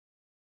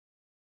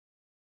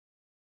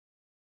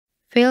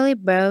Philip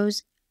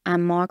Bose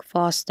and Mark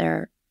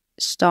Foster,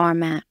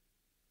 Starman,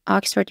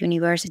 Oxford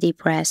University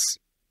Press.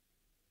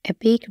 A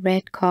big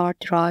red car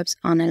drives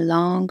on a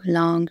long,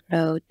 long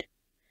road.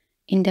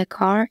 In the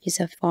car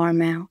is a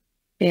farmer,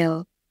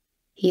 Bill.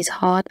 He's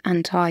hot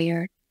and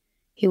tired.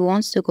 He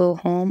wants to go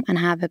home and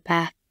have a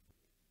bath.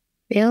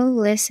 Bill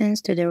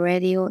listens to the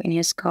radio in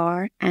his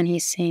car and he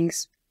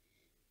sings.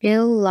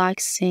 Bill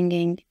likes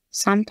singing.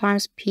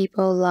 Sometimes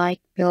people like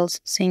Bill's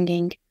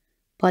singing,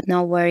 but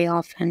not very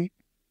often.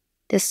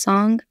 The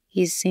song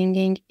he's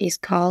singing is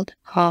called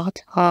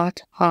Hot,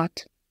 Hot,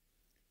 Hot.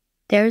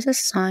 There's a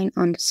sign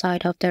on the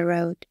side of the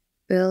road.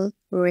 Bill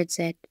reads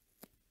it.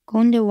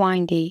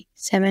 Gundawindi,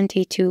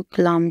 72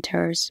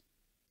 kilometers.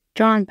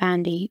 John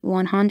Bandy,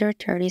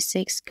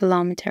 136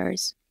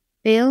 kilometers.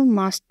 Bill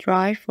must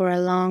drive for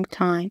a long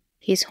time.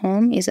 His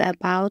home is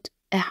about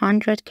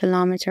 100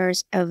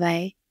 kilometers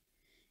away.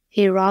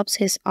 He rubs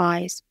his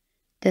eyes.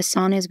 The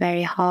sun is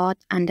very hot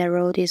and the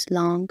road is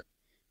long.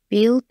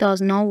 Bill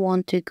does not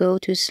want to go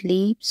to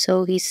sleep,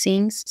 so he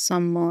sings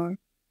some more.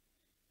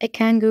 A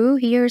kangaroo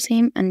hears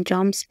him and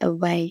jumps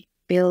away.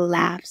 Bill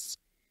laughs,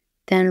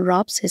 then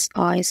rubs his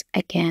eyes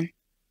again.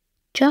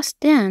 Just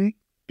then,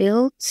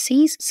 Bill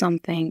sees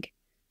something.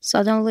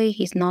 Suddenly,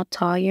 he's not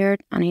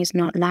tired and he's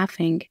not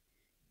laughing.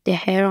 The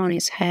hair on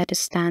his head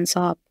stands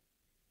up.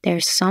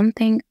 There's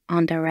something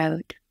on the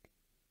road.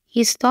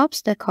 He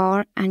stops the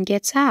car and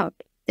gets out.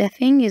 The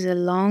thing is a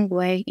long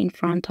way in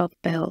front of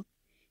Bill.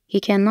 He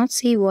cannot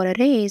see what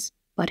it is,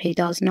 but he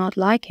does not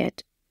like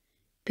it.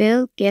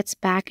 Bill gets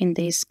back in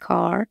his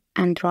car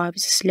and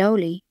drives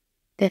slowly.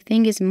 The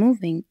thing is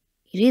moving.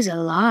 It is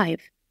alive.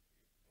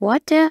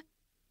 What the?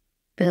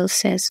 Bill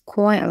says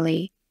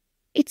quietly.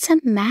 It's a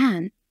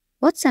man.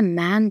 What's a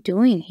man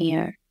doing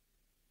here?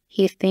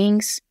 He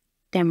thinks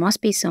there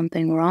must be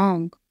something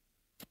wrong.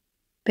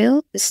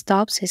 Bill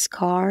stops his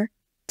car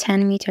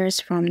 10 meters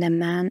from the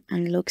man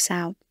and looks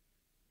out.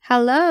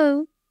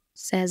 Hello,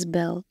 says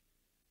Bill.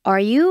 Are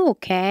you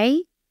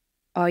okay?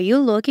 Are you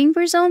looking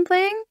for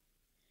something?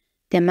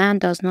 The man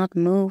does not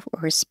move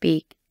or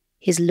speak.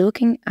 He's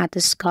looking at the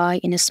sky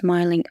and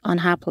smiling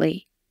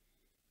unhappily.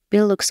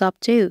 Bill looks up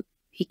too.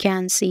 He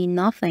can see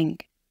nothing.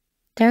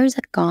 There is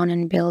a gun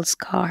in Bill's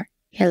car.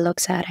 He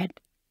looks at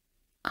it.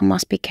 I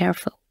must be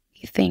careful,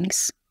 he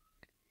thinks.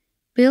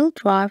 Bill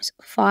drives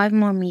 5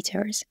 more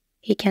meters.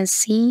 He can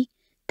see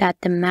that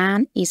the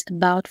man is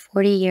about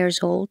 40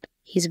 years old.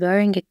 He's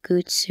wearing a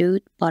good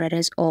suit, but it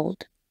is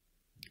old.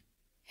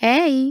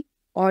 Hey,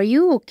 are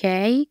you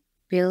okay?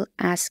 Bill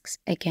asks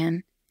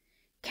again.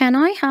 Can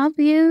I help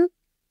you?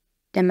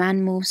 The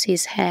man moves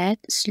his head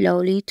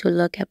slowly to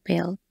look at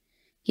Bill.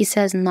 He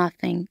says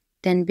nothing,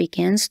 then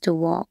begins to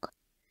walk.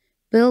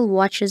 Bill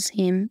watches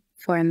him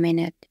for a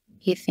minute.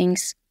 He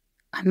thinks,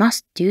 I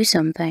must do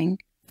something.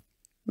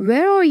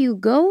 Where are you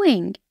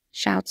going?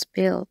 Shouts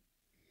Bill.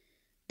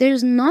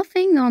 There's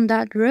nothing on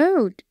that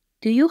road.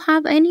 Do you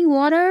have any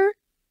water?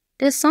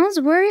 The sun's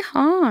very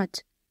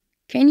hot.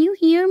 Can you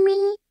hear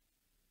me?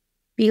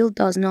 Bill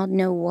does not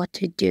know what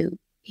to do.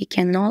 He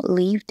cannot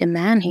leave the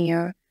man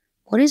here.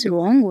 What is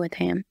wrong with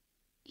him?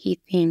 He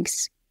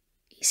thinks.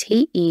 Is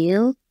he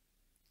ill?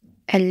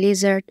 A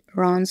lizard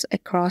runs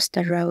across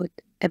the road.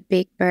 A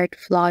big bird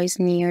flies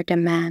near the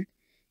man.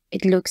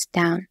 It looks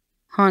down,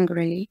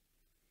 hungrily.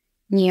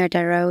 Near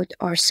the road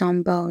are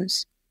some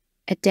bones.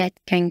 A dead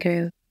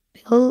kangaroo.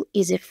 Bill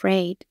is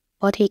afraid,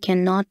 but he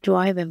cannot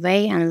drive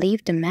away and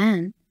leave the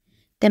man.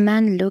 The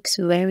man looks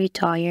very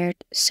tired,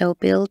 so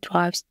Bill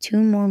drives 2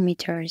 more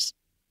meters.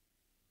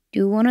 Do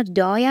you want to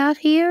die out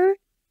here?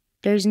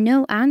 There's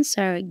no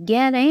answer.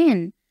 Get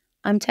in.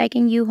 I'm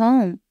taking you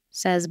home,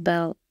 says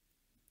Bill.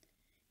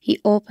 He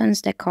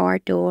opens the car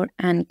door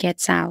and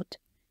gets out.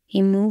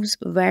 He moves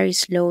very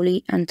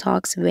slowly and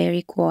talks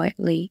very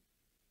quietly.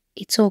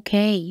 It's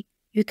okay.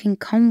 You can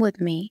come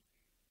with me.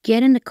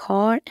 Get in the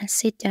car and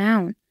sit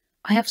down.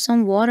 I have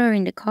some water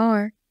in the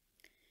car.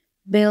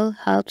 Bill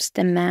helps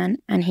the man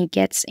and he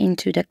gets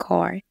into the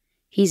car.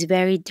 He's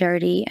very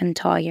dirty and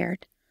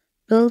tired.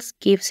 Bill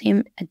gives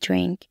him a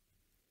drink.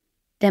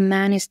 The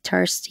man is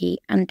thirsty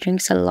and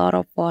drinks a lot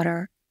of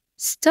water.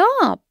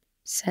 Stop,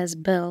 says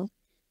Bill.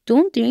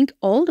 Don't drink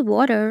all the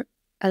water.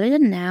 A little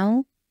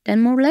now,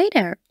 then more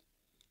later.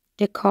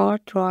 The car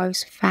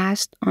drives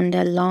fast on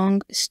the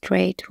long,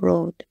 straight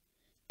road.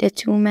 The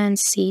 2 men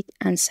sit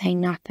and say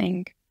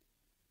nothing.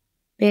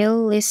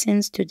 Bill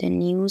listens to the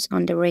news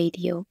on the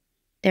radio.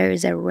 There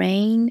is a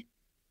rain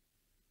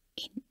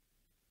in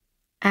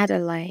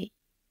Adelaide.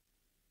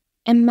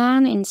 A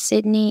man in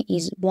Sydney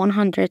is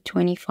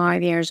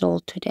 125 years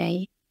old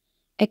today.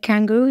 A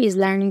kangaroo is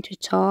learning to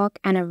talk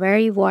and a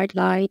very white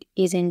light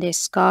is in the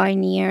sky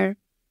near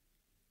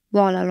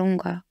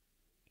Wallalunga.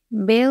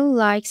 Bill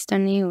likes the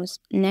news.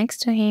 Next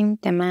to him,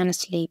 the man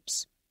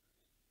sleeps.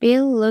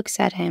 Bill looks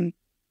at him.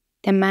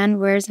 The man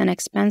wears an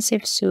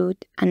expensive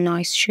suit and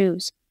nice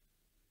shoes.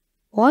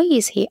 Why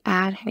is he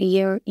out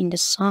here in the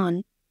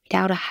sun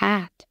without a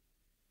hat?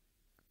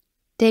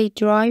 They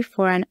drive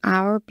for an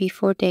hour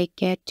before they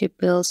get to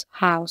Bill's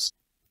house.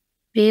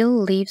 Bill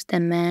leaves the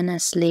man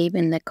asleep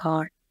in the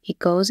car. He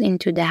goes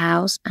into the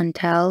house and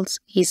tells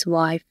his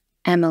wife,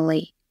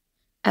 Emily,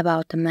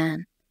 about the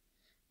man.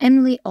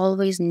 Emily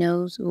always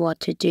knows what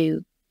to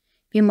do.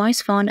 "We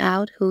must find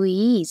out who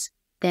he is,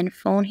 then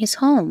phone his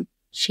home,"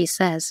 she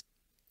says.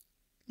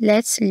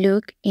 "Let's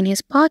look in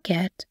his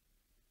pocket.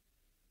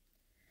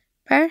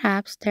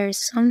 Perhaps there is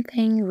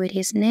something with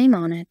his name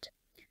on it."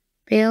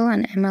 Bill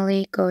and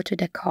Emily go to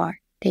the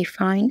car. They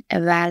find a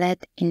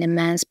wallet in the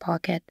man's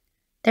pocket.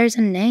 There's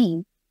a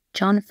name,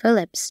 John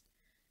Phillips,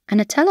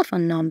 and a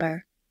telephone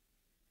number.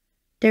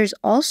 There's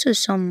also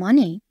some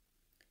money.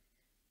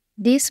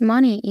 "This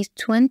money is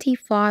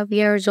 25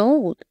 years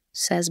old,"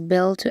 says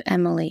Bill to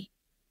Emily.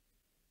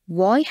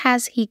 "Why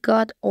has he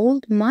got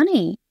old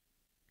money?"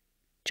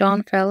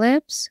 "John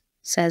Phillips,"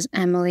 says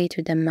Emily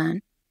to the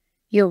man.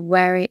 "You're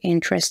very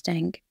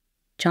interesting."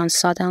 John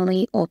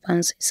suddenly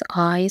opens his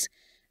eyes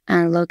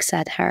and looks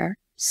at her,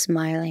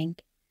 smiling.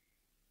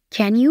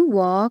 "Can you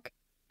walk?"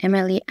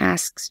 Emily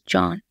asks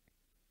John.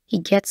 He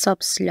gets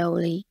up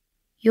slowly.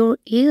 "You're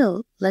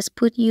ill. Let's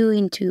put you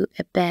into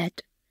a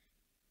bed."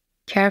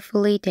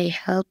 Carefully, they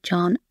help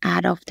John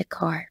out of the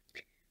car.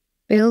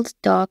 Bill's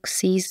dog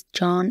sees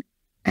John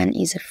and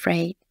is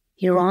afraid.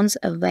 He runs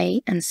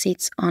away and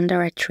sits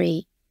under a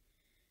tree.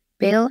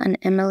 Bill and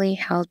Emily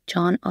help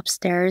John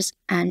upstairs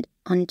and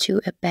onto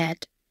a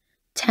bed.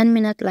 10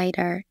 minutes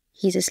later,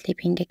 he's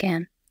sleeping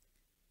again.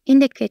 In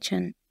the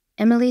kitchen,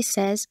 Emily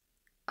says,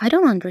 "I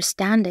don't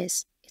understand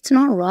this. It's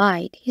not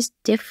right. He's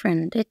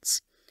different.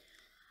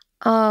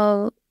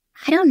 I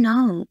don't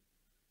know.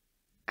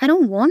 I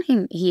don't want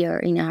him here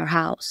in our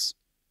house."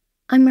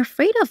 "I'm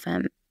afraid of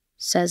him,"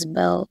 says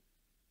Bill.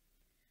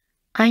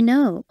 "I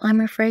know,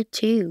 I'm afraid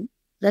too.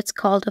 Let's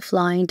call the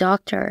flying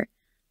doctor,"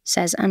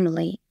 says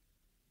Emily.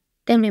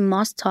 "Then we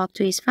must talk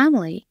to his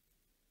family."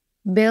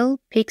 Bill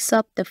picks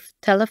up the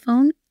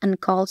telephone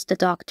and calls the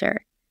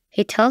doctor.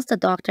 He tells the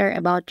doctor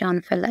about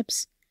John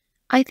Phillips.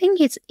 "I think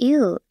he's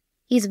ill.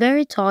 He's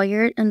very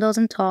tired and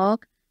doesn't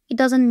talk. He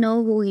doesn't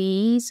know who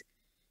he is.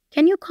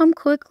 Can you come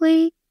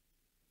quickly?"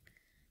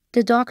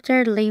 The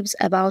doctor lives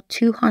about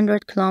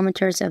 200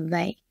 kilometers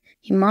away.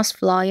 He must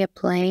fly a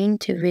plane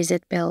to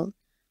visit Bill.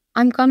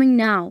 "I'm coming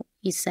now,"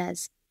 he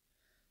says.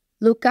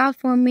 "Look out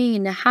for me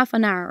in a half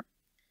an hour."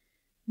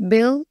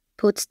 Bill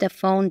puts the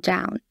phone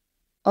down.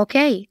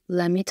 "Okay,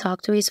 let me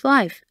talk to his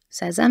wife,"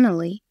 says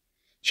Emily.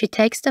 She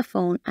takes the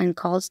phone and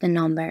calls the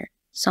number.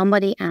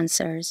 Somebody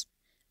answers,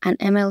 and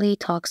Emily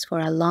talks for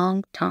a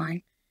long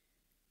time.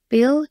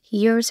 Bill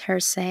hears her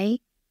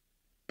say,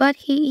 "But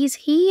he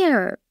is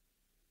here."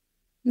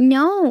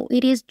 "No,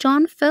 it is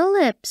John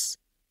Phillips.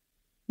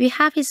 We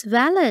have his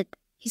wallet.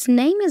 His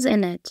name is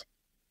in it.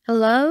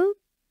 Hello?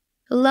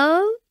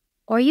 Hello?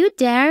 Are you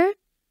there?"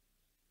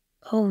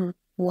 "Oh,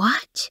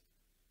 what?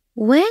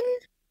 When?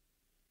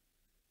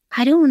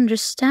 I don't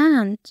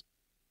understand."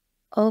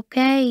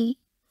 "Okay,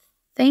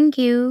 thank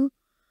you.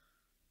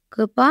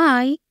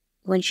 Goodbye."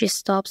 When she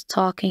stops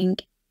talking,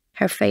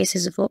 her face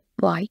is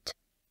white.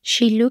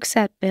 She looks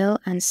at Bill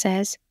and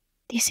says,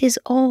 "This is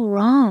all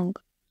wrong.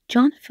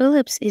 John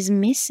Phillips is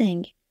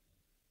missing."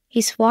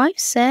 His wife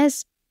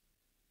says,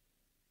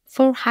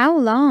 "For how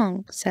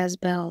long?" says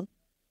Bill.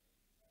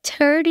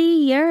 30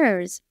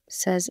 years,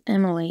 says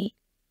Emily.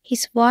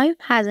 His wife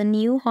has a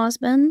new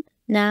husband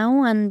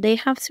now and they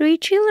have 3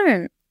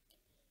 children.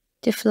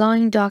 The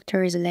flying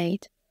doctor is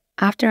late.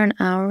 After an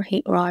hour,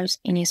 he arrives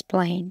in his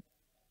plane.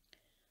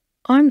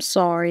 "I'm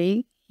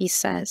sorry," he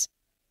says.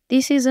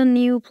 "This is a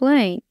new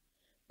plane,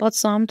 but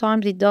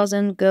sometimes it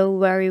doesn't go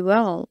very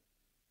well.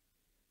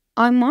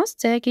 I must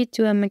take it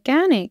to a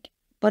mechanic,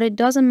 but it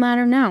doesn't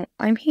matter now.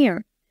 I'm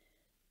here."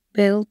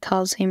 Bill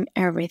tells him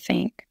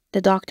everything.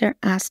 The doctor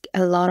asks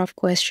a lot of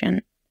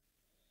questions,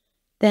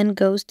 then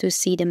goes to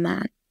see the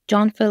man.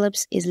 John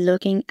Phillips is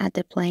looking at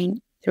the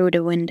plane through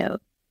the window.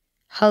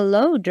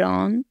 "Hello,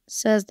 John,"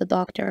 says the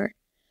doctor.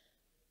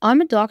 "I'm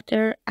a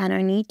doctor and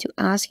I need to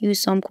ask you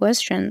some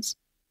questions.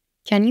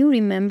 Can you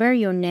remember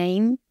your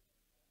name?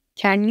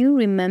 Can you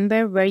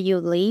remember where you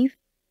live?"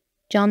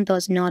 John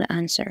does not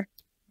answer.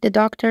 The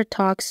doctor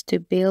talks to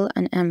Bill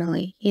and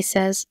Emily. He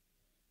says,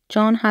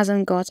 "John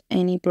hasn't got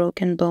any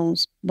broken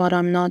bones, but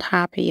I'm not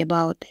happy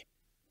about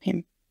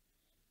him.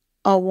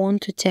 I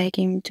want to take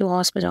him to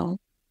hospital."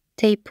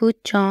 They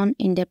put John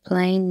in the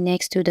plane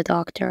next to the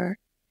doctor.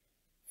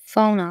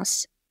 "Phone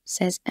us,"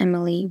 says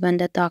Emily when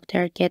the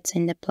doctor gets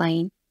in the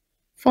plane.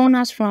 "Phone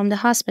us from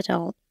the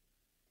hospital."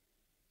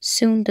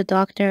 Soon the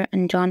doctor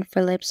and John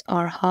Phillips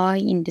are high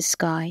in the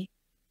sky.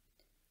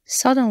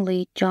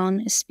 Suddenly,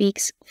 John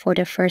speaks for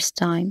the first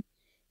time.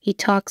 He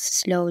talks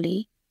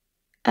slowly.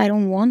 "I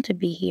don't want to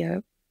be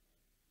here.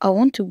 I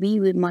want to be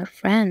with my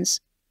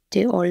friends.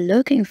 They are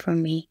looking for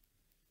me."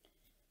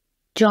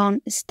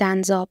 John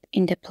stands up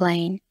in the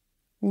plane.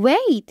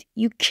 "Wait,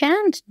 you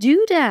can't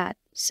do that,"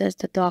 says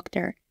the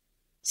doctor.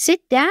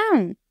 "Sit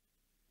down."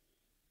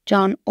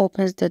 John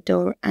opens the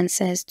door and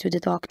says to the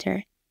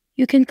doctor,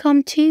 "You can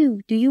come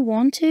too. Do you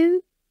want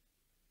to?"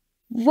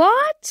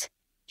 "What?"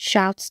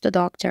 shouts the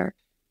doctor.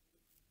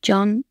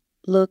 John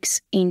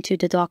looks into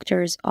the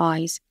doctor's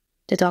eyes.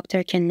 The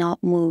doctor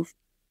cannot move.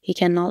 He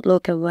cannot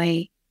look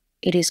away.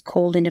 It is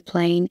cold in the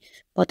plane,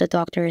 but the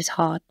doctor is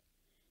hot.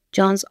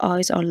 John's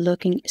eyes are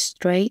looking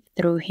straight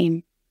through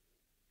him.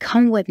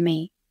 Come with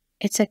me.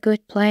 It's a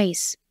good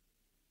place.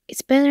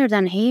 It's better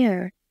than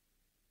here.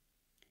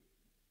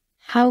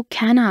 How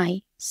can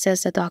I?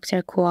 Says the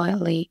doctor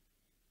quietly.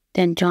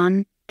 Then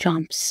John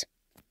jumps.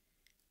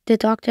 The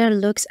doctor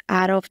looks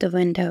out of the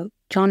window.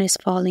 John is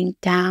falling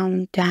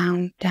down,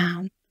 down,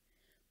 down.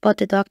 But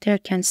the doctor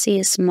can see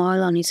a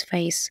smile on his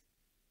face.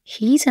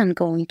 He isn't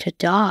going to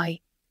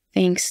die,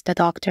 thinks the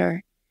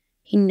doctor.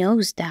 He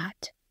knows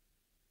that.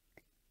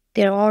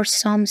 There are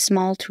some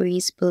small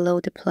trees below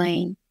the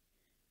plane.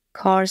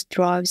 Cars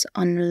drive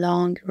on a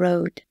long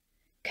road.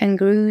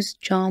 Kangaroos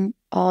jump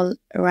all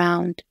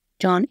around.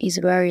 John is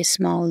very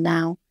small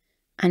now,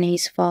 and he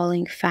is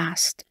falling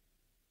fast.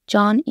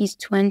 John is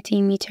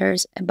 20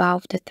 meters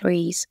above the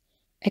trees.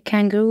 A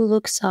kangaroo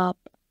looks up,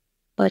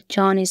 but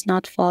John is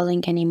not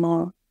falling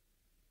anymore.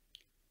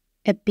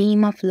 A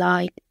beam of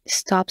light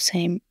stops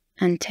him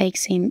and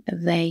takes him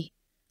away.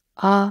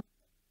 Up,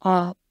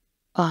 up,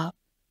 up.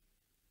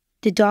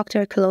 The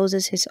doctor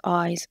closes his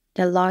eyes.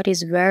 The light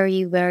is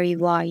very, very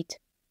white.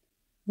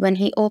 When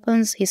he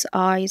opens his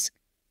eyes,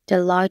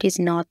 the light is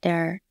not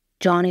there.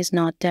 John is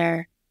not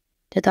there.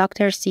 The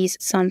doctor sees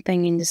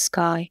something in the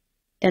sky.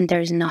 Then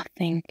there is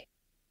nothing.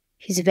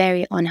 He's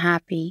very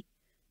unhappy,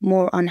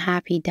 more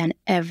unhappy than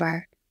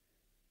ever.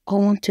 I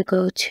want to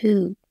go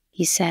too,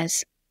 he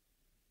says.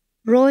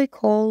 Roy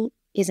Cole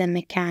is a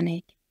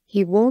mechanic.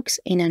 He works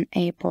in an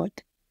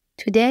airport.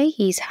 Today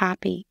he is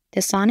happy.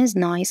 The sun is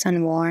nice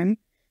and warm.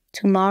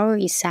 Tomorrow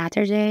is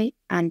Saturday,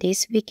 and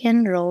this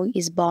weekend Roy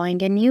is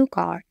buying a new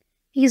car.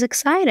 He is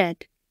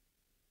excited.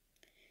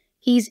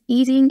 He is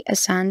eating a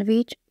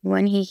sandwich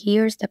when he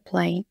hears the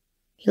plane.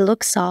 He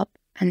looks up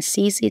and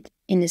sees it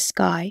in the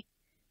sky.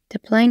 The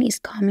plane is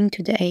coming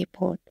to the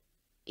airport.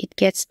 It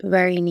gets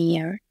very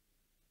near.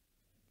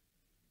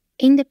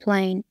 In the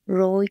plane,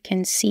 Roy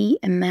can see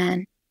a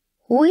man.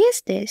 Who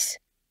is this?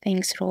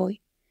 Thinks Roy.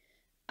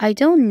 I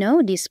don't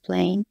know this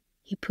plane.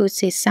 He puts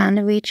his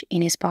sandwich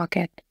in his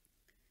pocket.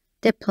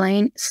 The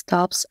plane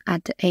stops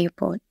at the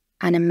airport,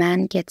 and a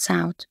man gets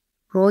out.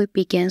 Roy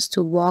begins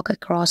to walk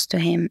across to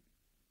him.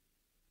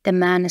 The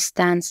man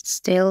stands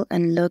still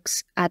and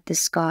looks at the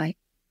sky.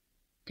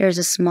 There's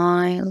a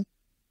smile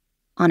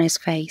on his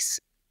face.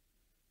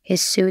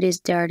 His suit is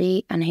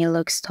dirty and he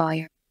looks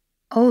tired.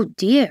 Oh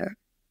dear,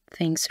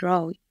 thinks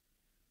Roy.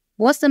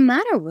 What's the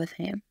matter with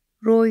him?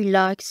 Roy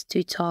likes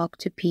to talk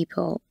to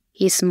people.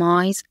 He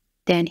smiles,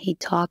 then he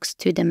talks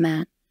to the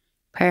man.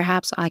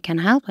 Perhaps I can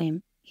help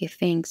him, he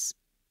thinks.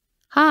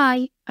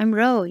 Hi, I'm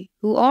Roy.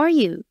 Who are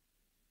you?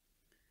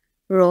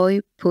 Roy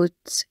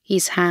puts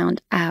his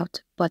hand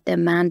out, but the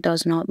man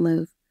does not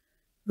move.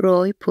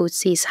 Roy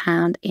puts his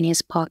hand in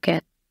his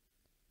pocket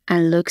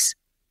and looks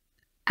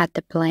at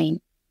the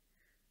plane.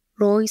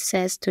 Roy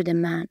says to the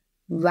man,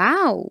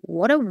 Wow,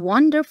 what a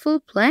wonderful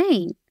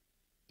plane.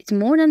 It's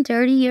more than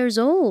 30 years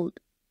old.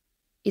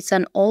 It's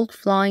an old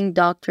flying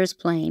doctor's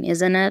plane,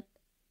 isn't it?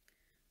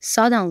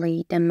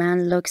 Suddenly, the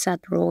man looks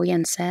at Roy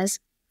and says,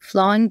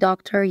 Flying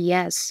doctor,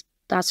 yes,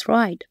 that's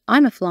right,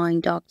 I'm a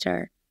flying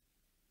doctor.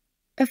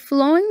 A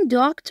flying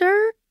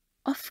doctor?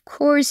 Of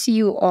course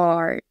you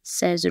are,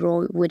 says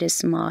Roy with a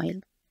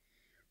smile.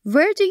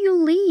 Where do you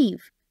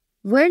live?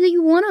 Where do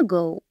you want to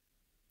go?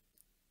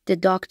 The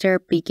doctor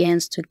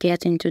begins to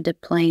get into the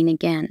plane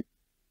again.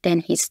 Then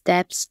he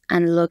steps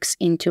and looks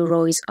into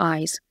Roy's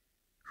eyes.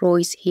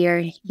 Roy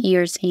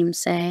hears him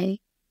say,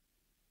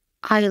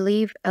 I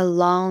live a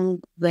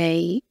long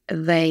way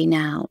away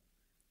now.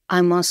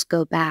 I must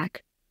go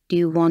back. Do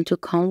you want to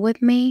come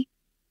with me?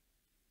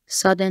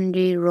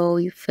 Suddenly,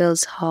 Roy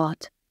feels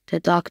hot. The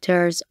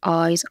doctor's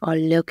eyes are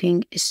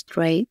looking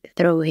straight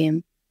through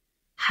him.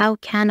 How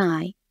can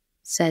I?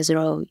 Says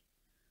Roy.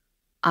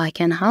 I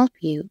can help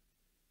you.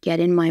 Get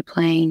in my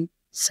plane,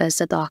 says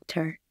the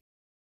doctor.